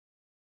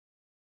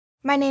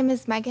My name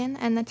is Megan,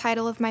 and the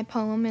title of my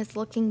poem is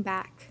Looking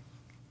Back.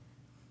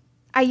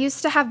 I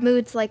used to have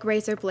moods like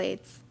razor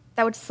blades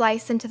that would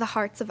slice into the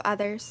hearts of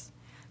others,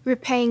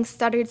 repaying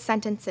stuttered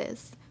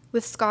sentences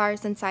with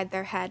scars inside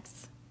their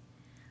heads.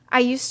 I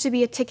used to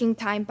be a ticking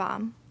time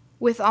bomb,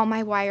 with all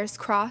my wires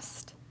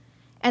crossed,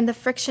 and the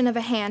friction of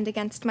a hand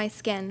against my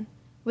skin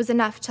was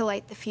enough to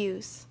light the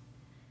fuse.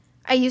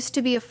 I used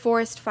to be a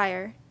forest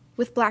fire,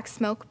 with black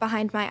smoke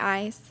behind my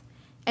eyes,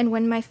 and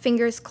when my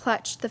fingers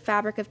clutched the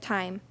fabric of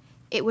time,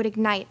 it would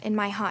ignite in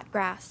my hot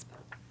grasp.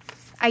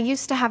 I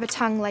used to have a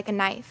tongue like a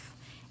knife,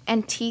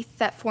 and teeth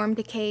that formed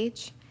a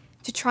cage,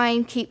 to try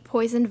and keep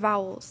poisoned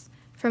vowels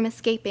from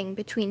escaping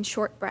between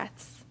short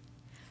breaths.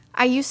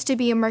 I used to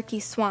be a murky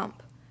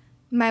swamp,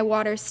 my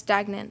waters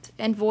stagnant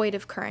and void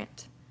of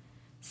current.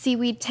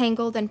 Seaweed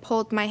tangled and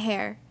pulled my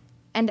hair,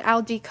 and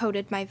algae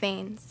coated my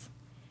veins.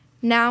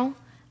 Now,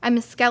 I'm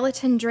a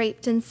skeleton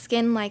draped in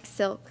skin like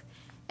silk,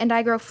 and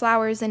I grow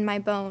flowers in my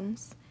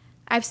bones.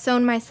 I've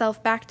sewn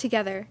myself back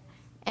together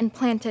and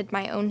planted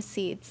my own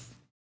seeds.